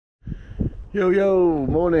Yo yo,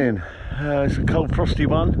 morning. It's a cold frosty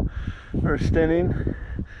one. We're at Steyning.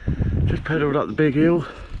 Just pedalled up the big hill,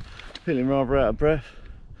 feeling rather out of breath.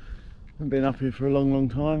 Haven't been up here for a long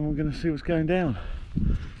time. We're going to see what's going down.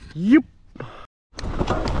 Yep. We're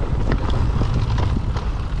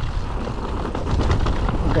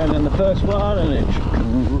going down the first one and it's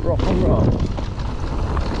rock and roll.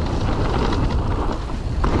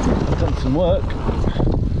 I've done some work.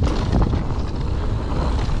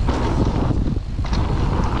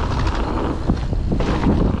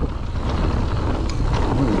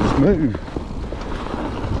 Move.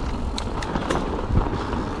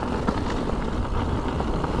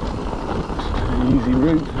 Easy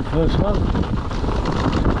route for the first one.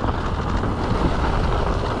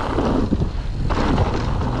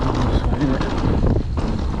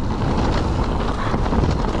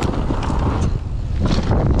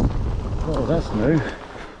 Oh, that's new.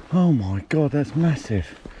 Oh my god, that's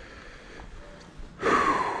massive.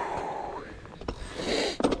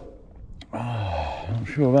 Not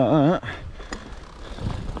sure about that.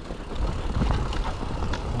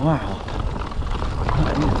 Wow,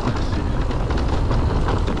 that is massive.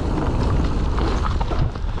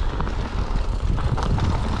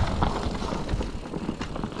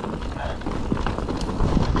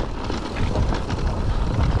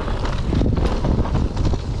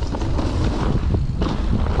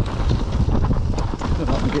 Feel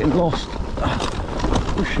like I'm getting lost.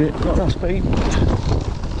 Oh shit, not enough speed.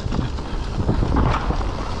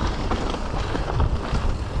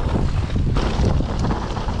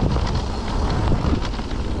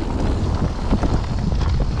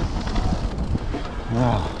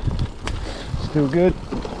 Wow, still good.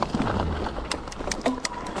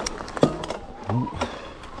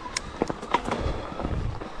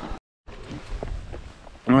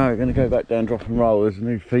 Right, we're going to go back down, drop and roll. There's a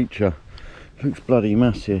new feature. Looks bloody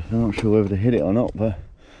massive. I'm not sure whether to hit it or not, but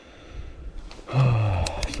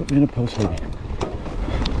stop being a pussy.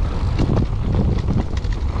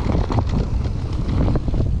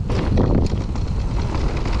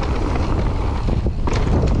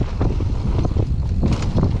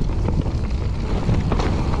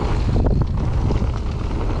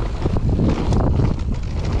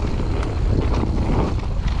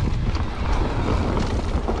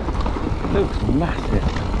 Looks massive.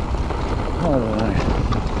 I don't know.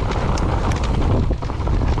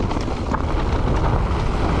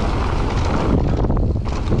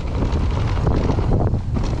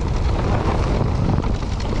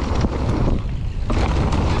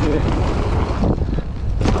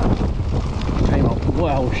 Came up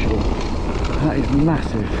well short. That is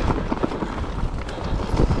massive.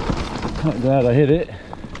 Quite glad I hit it.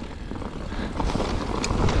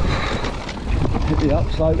 Hit the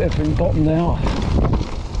upslope, everything bottomed out.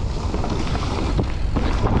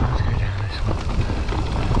 Let's go down this one.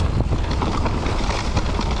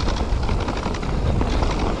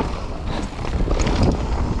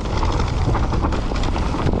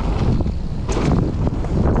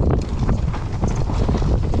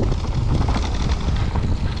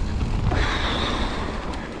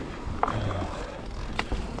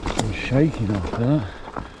 I'm shaking after that.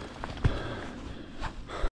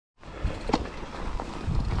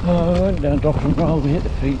 Oh, I went down drop and roll, we hit the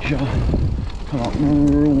feature, come up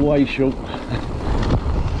way short. I'm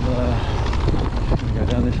going to go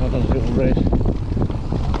down this side, that's a little red.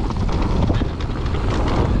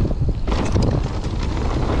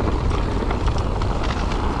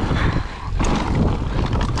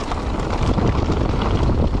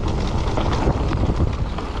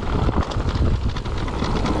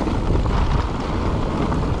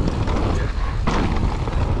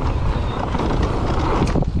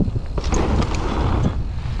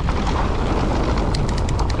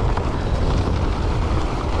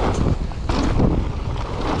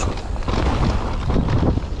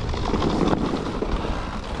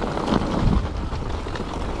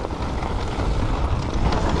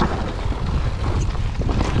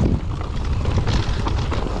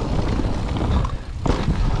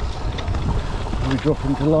 We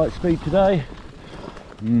dropping to light speed today?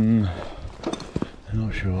 I'm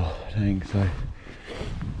not sure, I don't think so.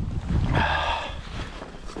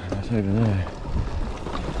 That's over there.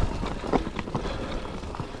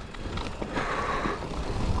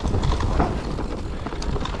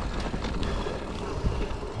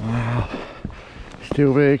 Wow,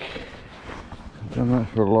 still big. I've done that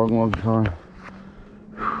for a long time.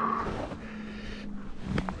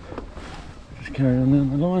 Just carry on down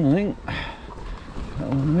the line, I think. That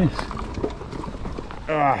one missed.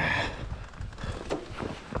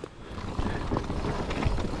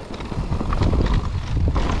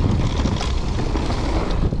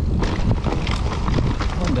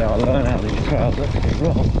 day I learn how these trails actually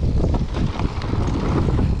roll.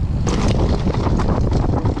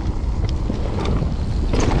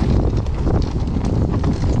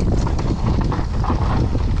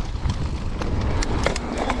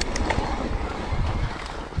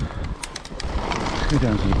 Let's go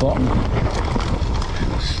down to the bottom.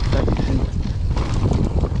 Station.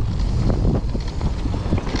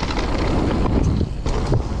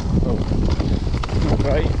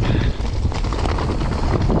 Great.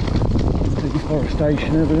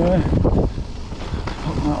 Deforestation everywhere.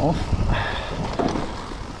 Pop that off.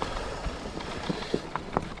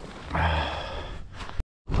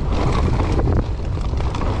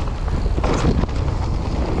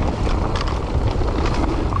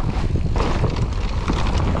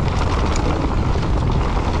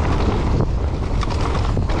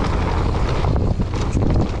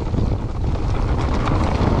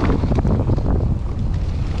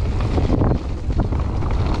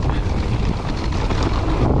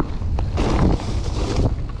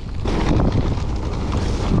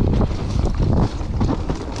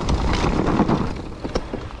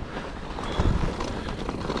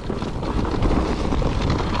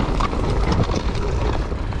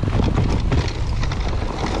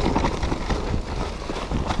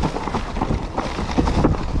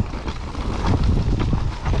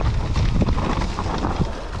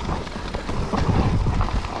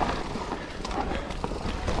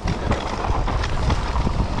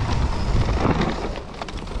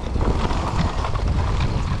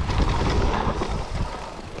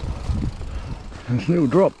 This little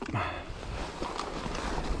drop,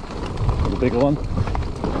 the bigger one.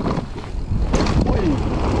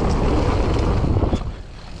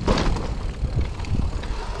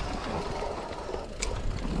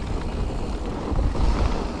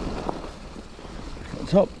 Got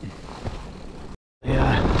top.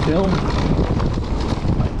 Yeah, film.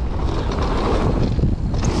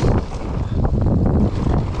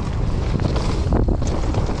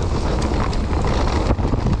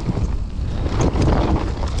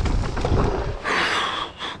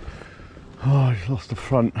 Lost the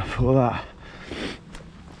front for that.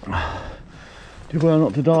 Did well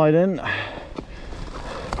not to die then.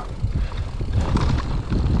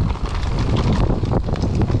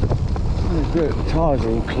 The tyres are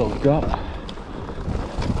all clogged up.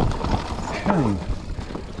 Shame.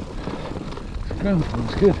 The ground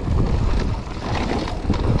feels good.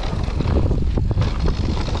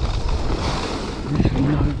 Literally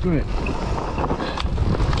no grip.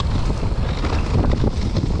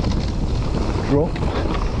 Drop.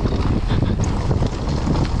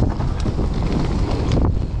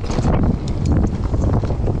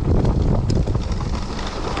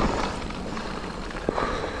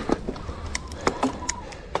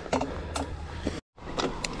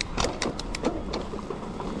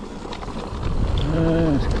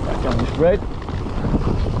 Let's get back down this red.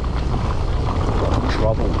 Got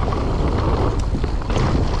trouble.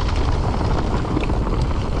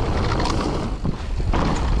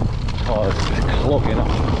 Oh, it's just clogging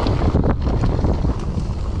up.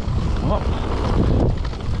 Up.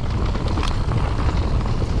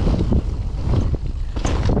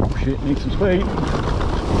 Oh shit, need some speed.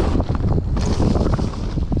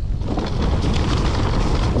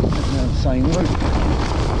 That's now the same route.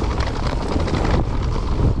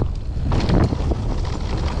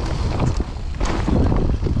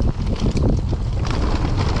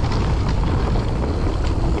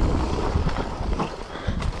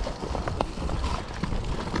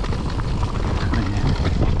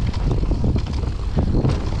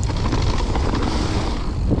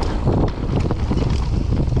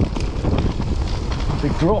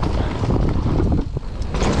 Big drop.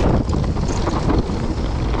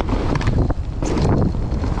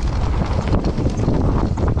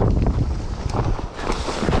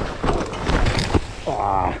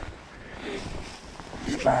 Ah,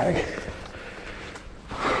 slag.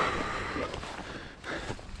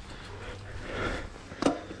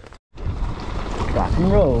 Rock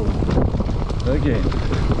and roll again.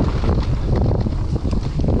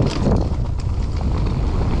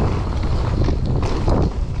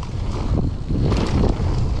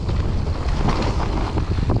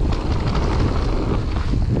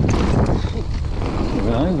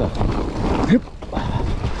 Yep.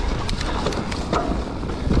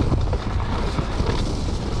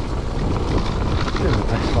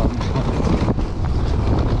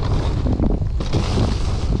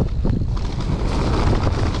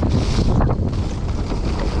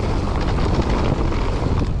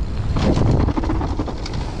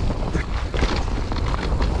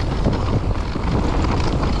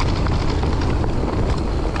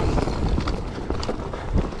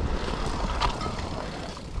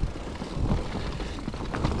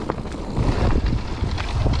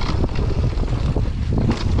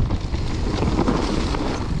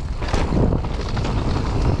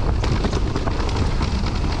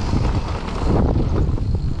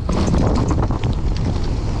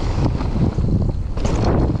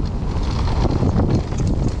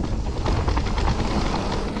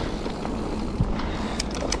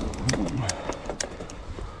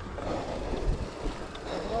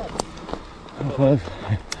 was.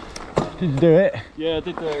 Did you do it? Yeah, I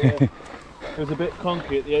did do it, yeah. It was a bit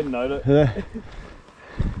clunky at the end though, look. Yeah.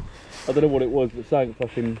 I don't know what it was, but something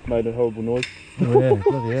fucking made a horrible noise. Oh yeah,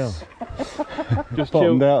 bloody hell. Just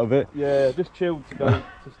Bottomed chilled out a bit. Yeah, just chilled to go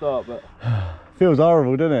to start, but Feels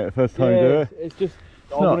horrible, doesn't it, first time you do it? it's just,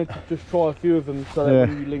 I wanted to just try a few of them so that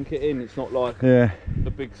when you link it in, it's not like a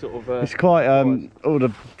big sort of... it's quite, all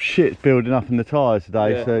the shit's building up in the tyres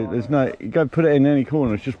today, so there's no, you go put it in any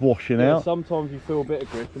corner, it's just washing out. Sometimes you feel a bit of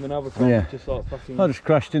grip, and then other times it's just like fucking... I just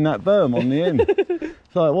crashed in that berm on the end.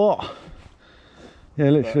 It's like, what? Yeah,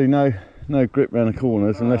 literally no grip round the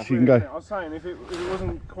corners unless you can go... I was saying, if it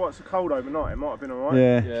wasn't quite so cold overnight, it might have been alright.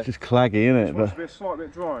 Yeah, it's just claggy, isn't it? But to be a slight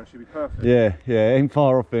bit dry and should be perfect. Yeah, ain't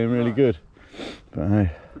far off being really good. But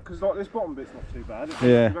hey. Because like this bottom bit's not too bad. It's not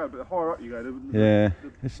too bad, but the higher up you go,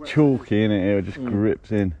 it's chalky, isn't it? It just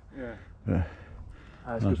grips in. Yeah.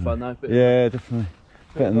 It's good fun though. Yeah, definitely.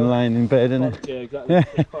 Better than laying in bed, isn't it? Yeah, exactly.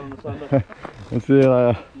 It's fun on the Sunday. I'll see you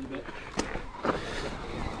later.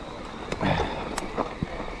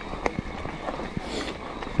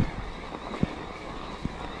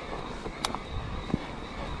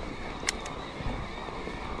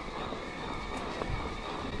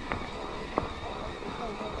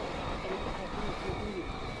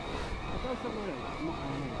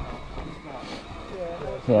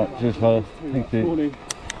 Right, cheers fellas. Thank you.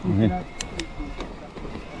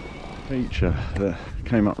 Feature that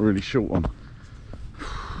came up really short on.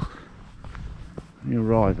 You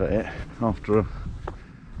arrive at it after a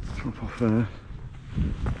drop off there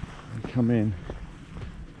and come in.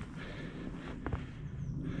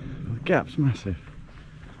 The gap's massive.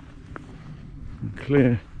 And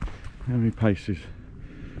clear how many paces?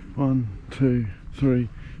 1, 2, 3,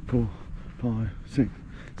 4, 5, 6,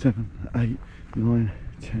 7, 8, 9,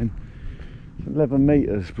 10, 11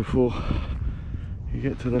 metres before you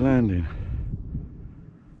get to the landing.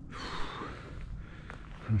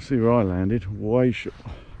 I see where I landed, way short.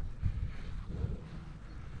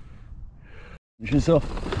 Engines off.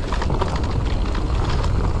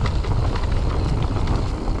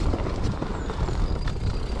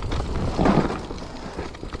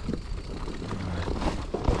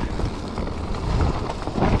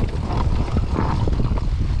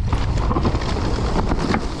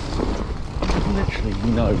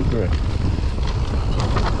 Literally no grip.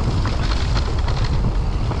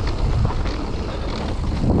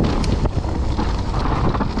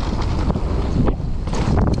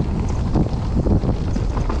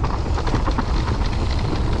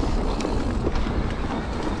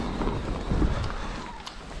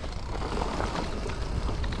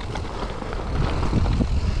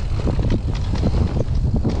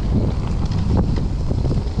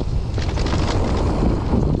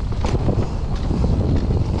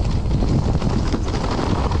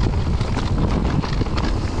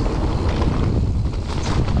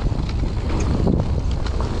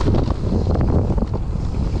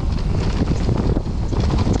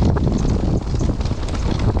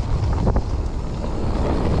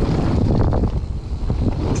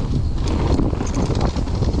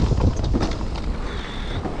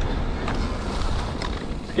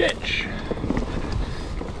 Sketch.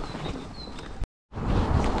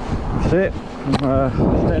 That's it.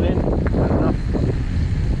 I'm Steyning.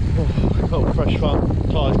 Oh, cold, fresh fun.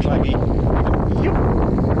 Tyres claggy.